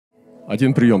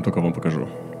один прием только вам покажу.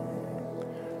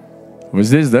 Вы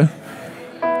здесь, да?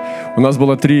 У нас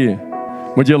было 3.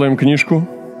 Мы делаем книжку,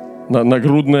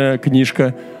 нагрудная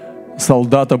книжка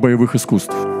солдата боевых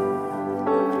искусств.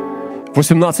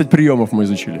 18 приемов мы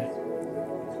изучили.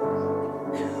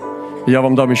 Я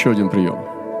вам дам еще один прием.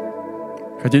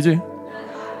 Хотите?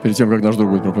 Перед тем, как наш друг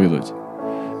будет проповедовать.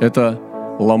 Это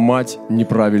ломать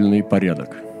неправильный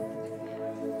порядок.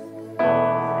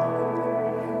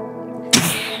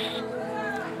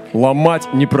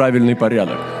 Ломать неправильный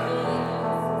порядок.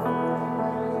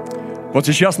 Вот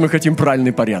сейчас мы хотим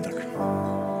правильный порядок.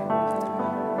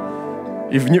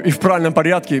 И в правильном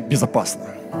порядке безопасно.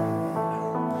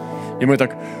 И мы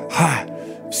так,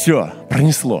 все,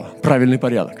 пронесло, правильный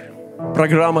порядок.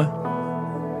 Программа,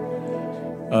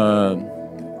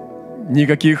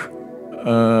 никаких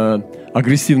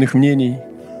агрессивных мнений,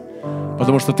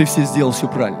 потому что ты сделал все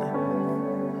правильно.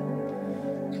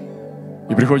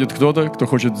 И приходит кто-то, кто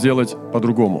хочет сделать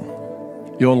по-другому.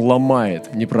 И он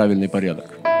ломает неправильный порядок.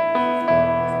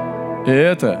 И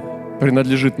это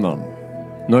принадлежит нам.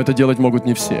 Но это делать могут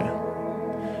не все,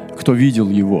 кто видел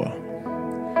Его.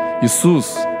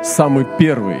 Иисус самый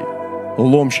первый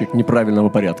ломщик неправильного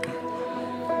порядка.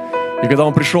 И когда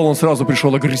Он пришел, Он сразу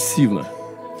пришел агрессивно.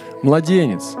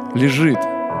 Младенец лежит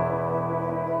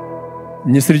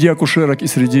не среди акушерок и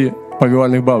среди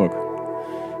повивальных бабок,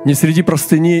 не среди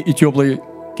простыней и теплой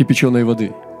кипяченой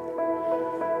воды,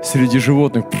 среди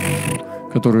животных,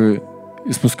 которые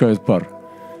испускают пар,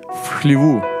 в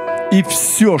хлеву. И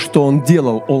все, что Он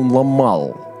делал, Он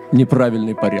ломал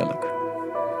неправильный порядок.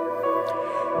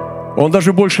 Он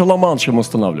даже больше ломал, чем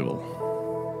устанавливал.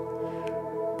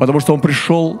 Потому что Он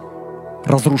пришел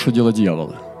разрушить дело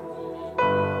дьявола.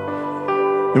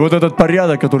 И вот этот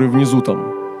порядок, который внизу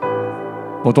там,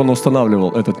 вот Он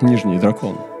устанавливал, этот нижний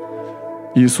дракон.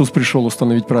 И Иисус пришел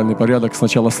установить правильный порядок,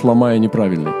 сначала сломая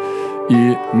неправильный.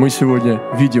 И мы сегодня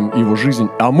видим Его жизнь,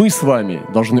 а мы с вами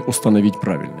должны установить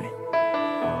правильный.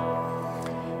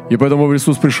 И поэтому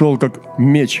Иисус пришел как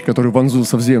меч, который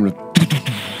вонзился в землю.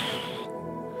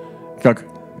 Как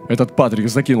этот Патрик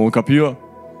закинул копье,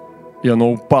 и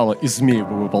оно упало, и змеи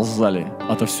выползали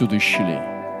отовсюду из щелей.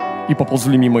 И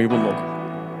поползли мимо Его ног.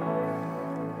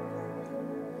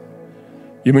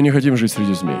 И мы не хотим жить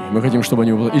среди змей. Мы хотим, чтобы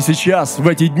они выползали. И сейчас, в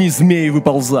эти дни, змеи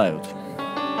выползают.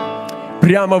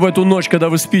 Прямо в эту ночь, когда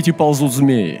вы спите, ползут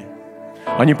змеи.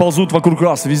 Они ползут вокруг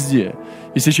вас везде.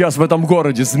 И сейчас в этом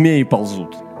городе змеи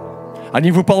ползут.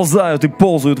 Они выползают и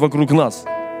ползают вокруг нас.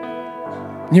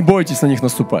 Не бойтесь на них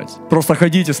наступать. Просто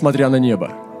ходите, смотря на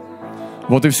небо.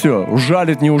 Вот и все.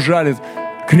 Ужалит, не ужалит.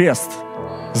 Крест.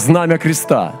 Знамя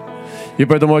креста. И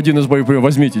поэтому один из боевых приемов.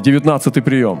 Возьмите, 19-й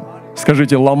прием.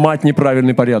 Скажите, ломать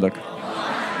неправильный порядок.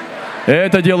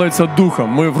 Это делается духом.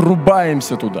 Мы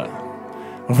врубаемся туда.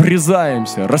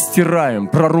 Врезаемся, растираем,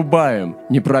 прорубаем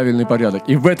неправильный порядок.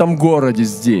 И в этом городе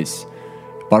здесь,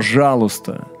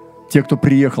 пожалуйста, те, кто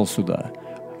приехал сюда,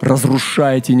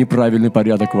 разрушайте неправильный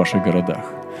порядок в ваших городах.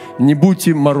 Не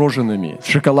будьте мороженными,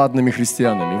 шоколадными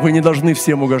христианами. Вы не должны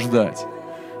всем угождать.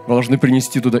 Вы должны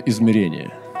принести туда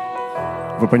измерение.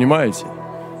 Вы понимаете?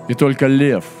 И только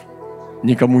лев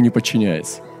никому не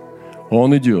подчиняется.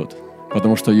 Он идет,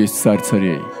 потому что есть царь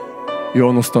царей. И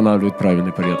он устанавливает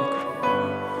правильный порядок.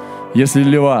 Если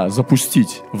льва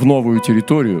запустить в новую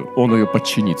территорию, он ее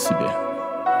подчинит себе.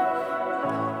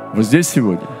 Вы здесь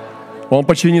сегодня? Он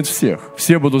подчинит всех.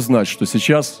 Все будут знать, что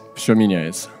сейчас все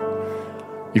меняется.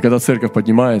 И когда церковь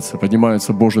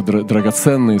поднимаются Божьи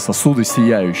драгоценные сосуды,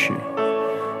 сияющие,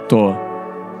 то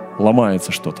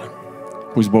ломается что-то.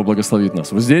 Пусть Бог благословит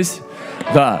нас. Вы здесь?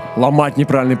 Да, ломать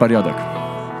неправильный порядок.